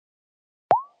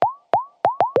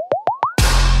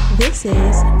This is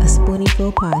a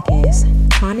Spooneyful podcast,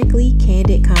 chronically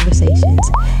candid conversations,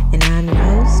 and I'm your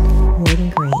host, Morgan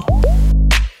Green.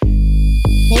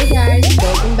 Hey guys,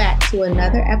 welcome back to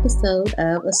another episode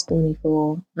of A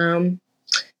Spooneyful.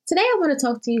 Today I want to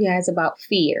talk to you guys about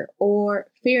fear, or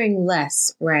fearing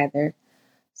less, rather.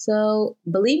 So,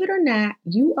 believe it or not,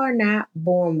 you are not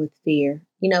born with fear.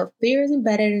 Fear is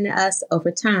embedded in us over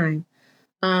time.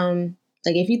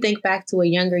 Like if you think back to a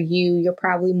younger you, you're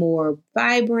probably more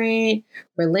vibrant,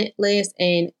 relentless,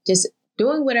 and just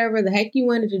doing whatever the heck you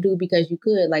wanted to do because you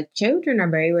could. Like children are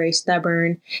very, very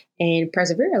stubborn and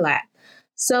persevere a lot.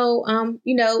 So,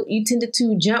 you tended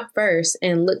to jump first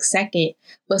and look second,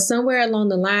 but somewhere along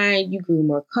the line, you grew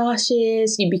more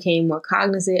cautious. You became more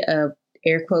cognizant of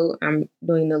air quote. I'm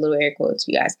doing the little air quotes,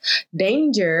 you guys,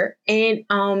 danger and,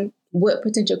 what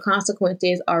potential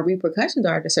consequences or repercussions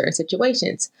are to certain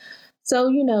situations.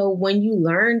 So, when you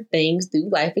learn things through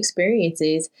life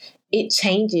experiences, it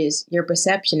changes your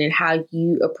perception and how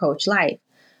you approach life.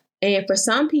 And for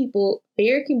some people,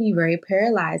 fear can be very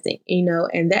paralyzing,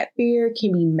 and that fear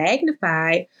can be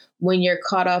magnified when you're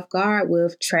caught off guard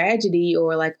with tragedy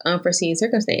or like unforeseen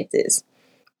circumstances.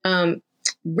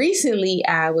 Recently,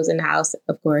 I was in the house,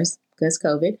 of course, because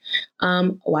COVID,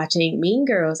 watching Mean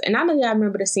Girls. And I know y'all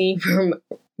remember the scene from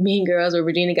Mean Girls where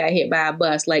Regina got hit by a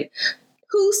bus. Like,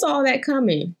 who saw that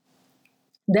coming?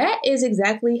 That is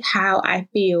exactly how I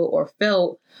feel or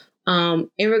felt in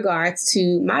regards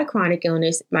to my chronic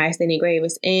illness, myasthenia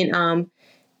gravis. And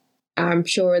I'm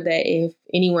sure that if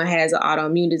anyone has an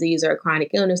autoimmune disease or a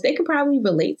chronic illness, they can probably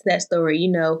relate to that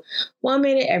story. 1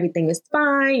 minute, everything is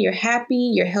fine. You're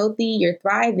happy, you're healthy, you're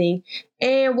thriving.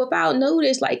 And without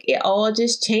notice, like it all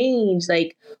just changed.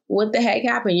 Like what the heck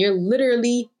happened? You're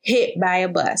literally hit by a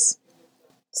bus.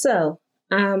 So,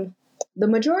 the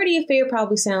majority of fear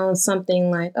probably sounds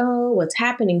something like, oh, what's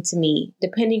happening to me?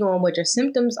 Depending on what your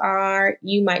symptoms are,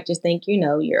 you might just think,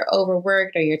 you're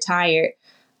overworked or you're tired.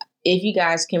 If you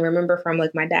guys can remember from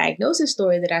like my diagnosis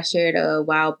story that I shared a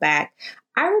while back,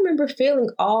 I remember feeling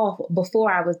off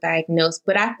before I was diagnosed,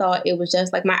 but I thought it was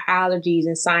just like my allergies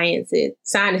and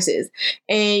sinuses.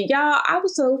 And y'all, I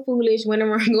was so foolish when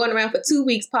I'm going around for 2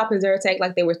 weeks popping Zyrtec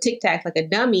like they were Tic Tacs, like a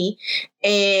dummy.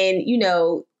 And,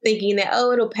 thinking that,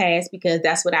 oh, it'll pass because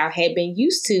that's what I had been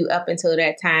used to up until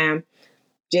that time.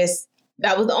 Just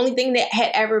that was the only thing that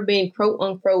had ever been quote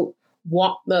unquote,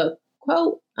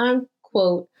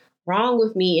 wrong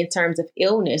with me in terms of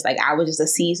illness. Like I was just a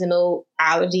seasonal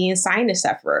allergy and sinus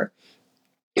sufferer.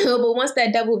 But once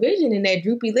that double vision and that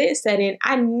droopy lid set in,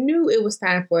 I knew it was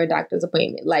time for a doctor's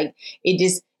appointment. Like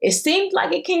it seemed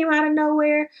like it came out of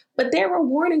nowhere, but there were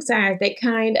warning signs that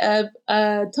kind of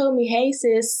told me, hey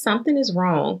sis, something is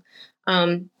wrong.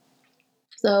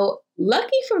 So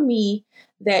lucky for me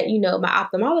that, my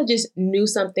ophthalmologist knew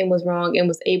something was wrong and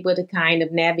was able to kind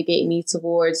of navigate me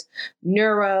towards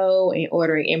neuro and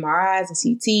ordering MRIs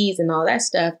and CTs and all that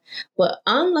stuff. But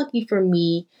unlucky for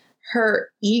me, her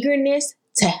eagerness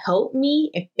to help me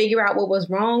and figure out what was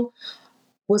wrong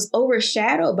was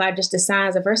overshadowed by just the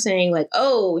signs of her saying like,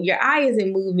 oh, your eye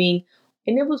isn't moving.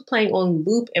 And it was playing on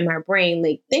loop in my brain.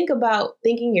 Like, think about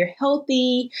thinking you're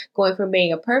healthy, going from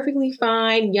being a perfectly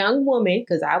fine young woman,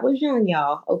 because I was young,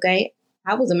 y'all, okay?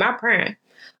 I was in my prime,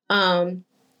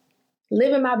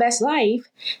 living my best life.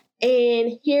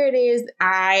 And here it is.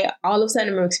 All of a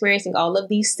sudden, I'm experiencing all of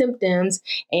these symptoms.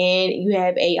 And you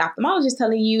have a ophthalmologist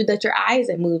telling you that your eye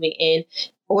isn't moving and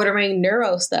ordering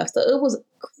neuro stuff. So it was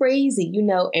crazy,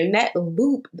 and that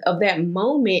loop of that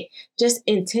moment just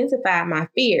intensified my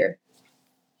fear.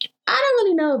 I don't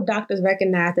really know if doctors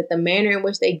recognize that the manner in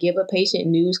which they give a patient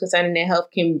news concerning their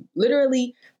health can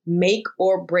literally make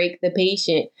or break the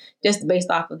patient just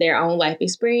based off of their own life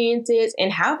experiences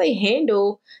and how they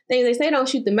handle things. They say don't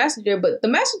shoot the messenger, but the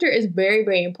messenger is very,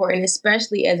 very important,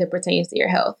 especially as it pertains to your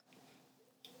health.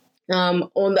 On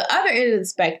the other end of the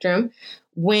spectrum,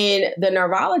 when the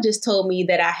neurologist told me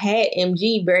that I had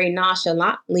MG very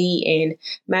nonchalantly and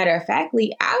matter of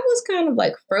factly, I was kind of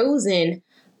like frozen.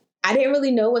 I didn't really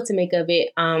know what to make of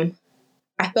it. I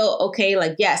felt okay,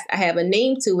 like, yes, I have a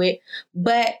name to it,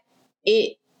 but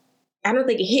I don't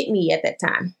think it hit me at that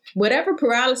time. Whatever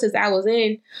paralysis I was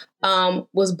in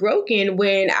was broken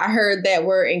when I heard that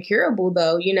we're incurable,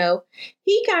 though.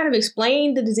 He kind of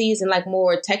explained the disease in like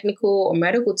more technical or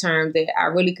medical terms that I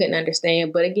really couldn't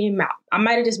understand. But again, I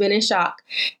might have just been in shock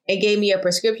and gave me a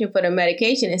prescription for the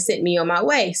medication and sent me on my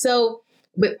way. So,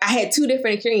 but I had two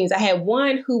different extremes. I had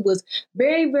one who was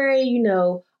very, very,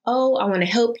 oh, I want to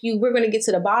help you. We're going to get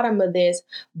to the bottom of this,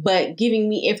 but giving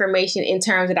me information in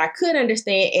terms that I could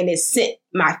understand, and it sent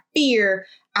my fear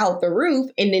out the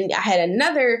roof. And then I had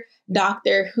another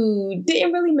doctor who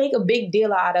didn't really make a big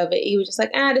deal out of it. He was just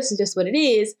like, this is just what it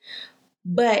is.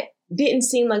 But didn't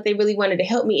seem like they really wanted to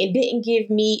help me and didn't give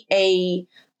me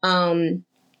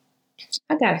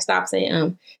I gotta stop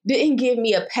saying didn't give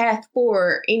me a path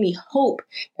forward, any hope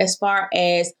as far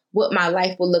as what my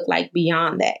life will look like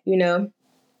beyond that, you know?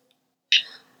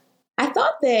 I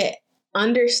thought that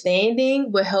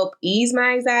understanding would help ease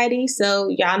my anxiety. So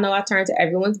y'all know I turned to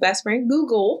everyone's best friend,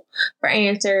 Google, for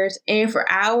answers. And for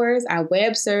hours, I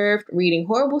web surfed, reading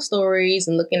horrible stories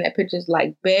and looking at pictures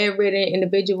like bedridden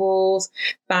individuals,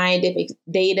 scientific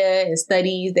data and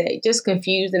studies that just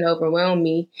confused and overwhelmed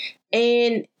me.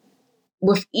 And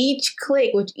with each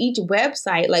click, with each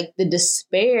website, like the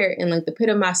despair and like the pit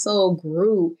of my soul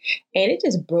grew, and it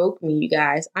just broke me, you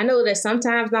guys. I know that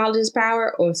sometimes knowledge is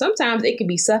power, or sometimes it can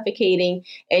be suffocating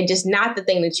and just not the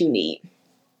thing that you need.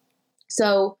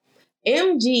 So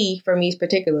MG for me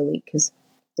particularly, because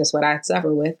that's what I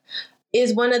suffer with,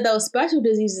 is one of those special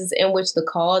diseases in which the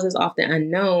cause is often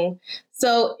unknown.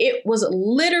 So it was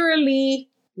literally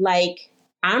like,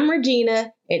 I'm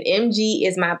Regina and MG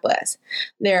is my bus.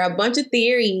 There are a bunch of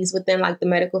theories within like the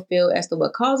medical field as to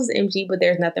what causes MG, but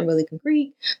there's nothing really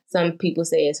concrete. Some people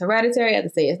say it's hereditary,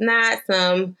 others say it's not.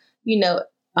 Some,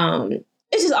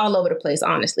 it's just all over the place,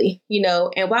 honestly,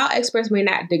 and while experts may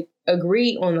not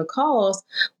agree on the cause,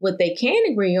 what they can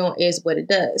agree on is what it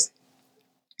does.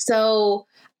 So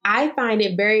I find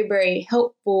it very, very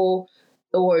helpful,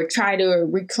 or try to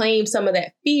reclaim some of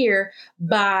that fear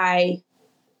by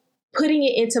putting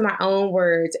it into my own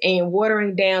words and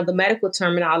watering down the medical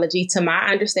terminology to my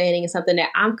understanding and something that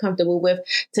I'm comfortable with,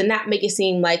 to not make it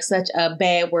seem like such a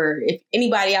bad word. If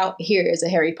anybody out here is a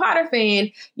Harry Potter fan,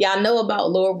 y'all know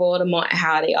about Lord Voldemort and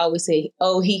how they always say,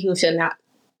 oh, he who shall not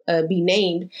be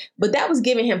named. But that was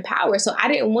giving him power. So I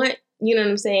didn't want,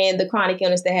 the chronic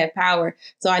illness to have power.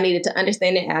 So I needed to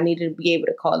understand it, and I needed to be able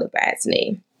to call it by its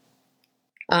name.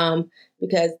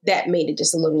 Because that made it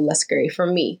just a little less scary for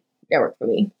me. That worked for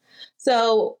me.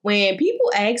 So when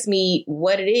people ask me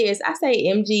what it is, I say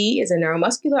MG is a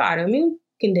neuromuscular autoimmune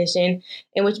condition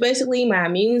in which basically my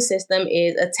immune system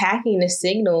is attacking the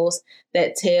signals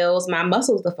that tells my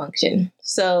muscles to function.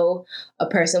 So a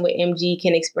person with MG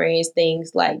can experience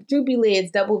things like droopy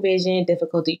lids, double vision,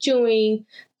 difficulty chewing,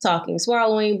 talking,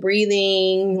 swallowing,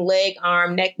 breathing, leg,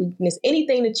 arm, neck weakness,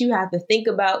 anything that you have to think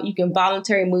about, you can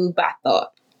voluntarily move by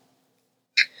thought.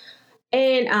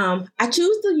 And I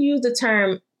choose to use the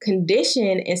term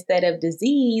condition instead of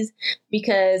disease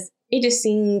because it just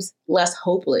seems less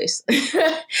hopeless.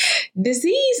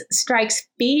 Disease strikes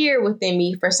fear within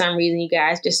me for some reason, you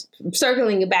guys. Just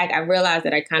circling it back, I realized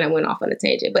that I kind of went off on a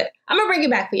tangent, but I'm gonna bring it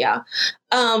back for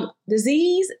y'all.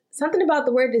 Disease, something about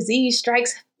the word disease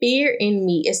strikes fear in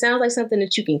me. It sounds like something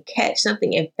that you can catch,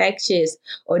 something infectious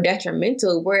or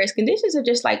detrimental, whereas conditions are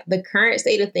just like the current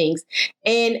state of things.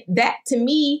 And that to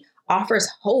me offers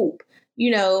hope.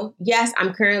 Yes,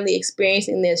 I'm currently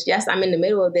experiencing this. Yes, I'm in the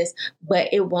middle of this, but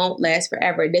it won't last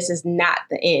forever. This is not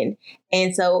the end.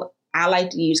 And so I like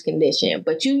to use condition,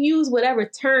 but you use whatever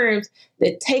terms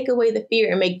that take away the fear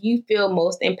and make you feel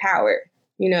most empowered,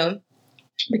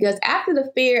 because after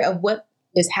the fear of what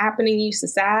is happening you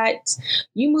subsides,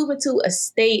 you move into a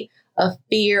state of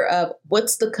fear of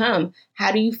what's to come.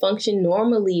 How do you function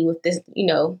normally with this,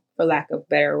 for lack of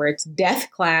better words,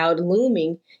 death cloud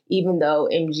looming, even though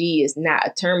MG is not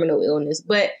a terminal illness.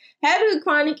 But having a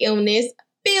chronic illness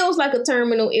feels like a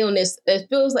terminal illness. It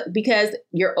feels like, because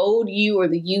your old you, or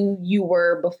the you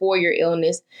were before your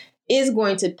illness, is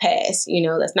going to pass.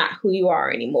 That's not who you are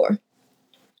anymore.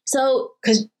 So,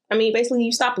 basically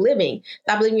you stop living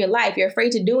your life. You're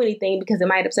afraid to do anything because it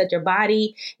might upset your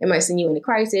body. It might send you into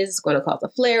crisis. It's going to cause a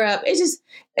flare up. It's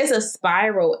a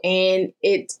spiral, and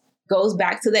it goes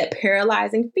back to that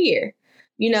paralyzing fear.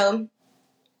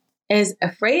 As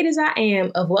afraid as I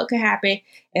am of what could happen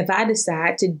if I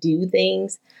decide to do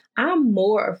things, I'm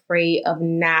more afraid of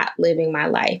not living my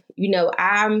life.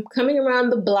 I'm coming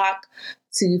around the block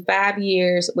to 5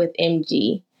 years with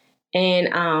MG,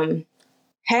 and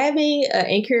having an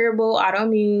incurable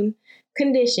autoimmune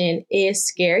condition is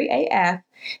scary AF.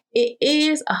 It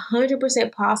is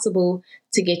 100% possible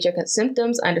to get your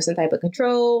symptoms under some type of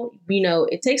control.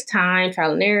 It takes time,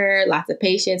 trial and error, lots of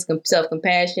patience,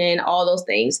 self-compassion, all those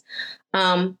things.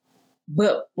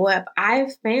 But what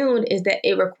I've found is that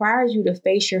it requires you to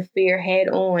face your fear head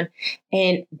on,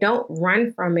 and don't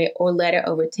run from it or let it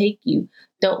overtake you.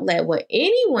 Don't let what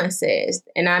anyone says,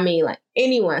 and I mean like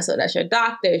anyone, so that's your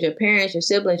doctors, your parents, your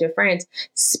siblings, your friends,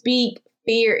 speak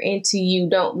fear into you.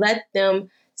 Don't let them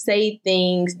say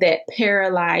things that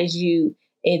paralyze you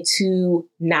into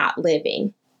not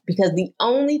living. because the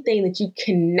only thing that you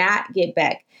cannot get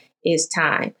back is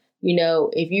time. You know,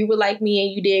 if you were like me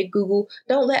and you did Google,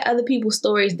 don't let other people's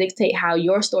stories dictate how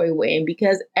your story will end,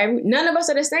 because none of us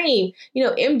are the same. You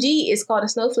know, MG is called a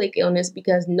snowflake illness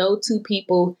because no two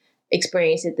people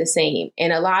experience it the same.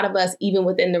 And a lot of us, even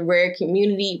within the rare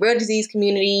disease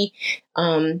community,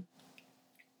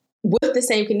 with the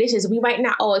same conditions, we might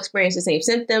not all experience the same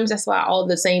symptoms. That's why all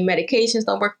the same medications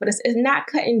don't work for us. It's not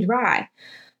cut and dry.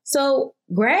 So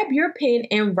grab your pen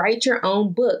and write your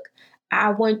own book.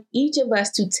 I want each of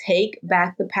us to take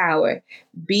back the power.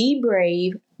 Be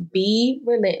brave, be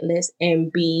relentless, and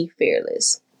be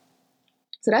fearless.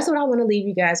 So that's what I want to leave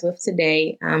you guys with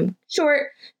today. Short,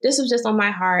 this was just on my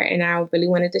heart and I really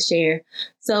wanted to share.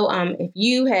 So if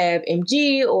you have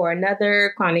MG or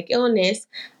another chronic illness,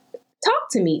 talk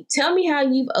to me. Tell me how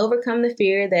you've overcome the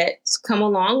fear that's come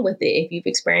along with it. If you've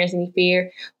experienced any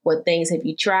fear, what things have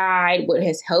you tried? What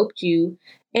has helped you?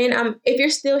 And if you're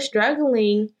still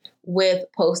struggling with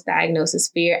post-diagnosis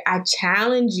fear, I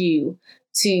challenge you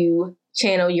to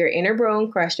channel your inner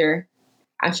bone crusher.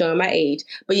 I'm showing my age,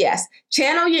 but yes,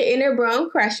 channel your inner bone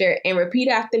crusher and repeat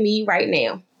after me right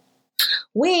now.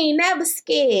 We ain't never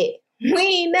scared. We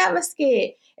ain't never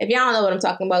scared. If y'all don't know what I'm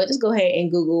talking about, just go ahead and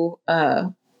Google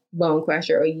bone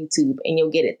crusher or YouTube and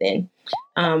you'll get it then.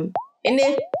 And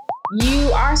if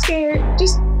you are scared,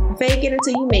 just fake it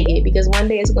until you make it, because one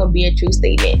day it's going to be a true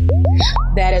statement.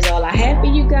 That is all I have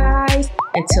for you guys.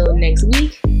 Until next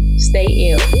week, stay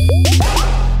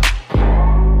ill.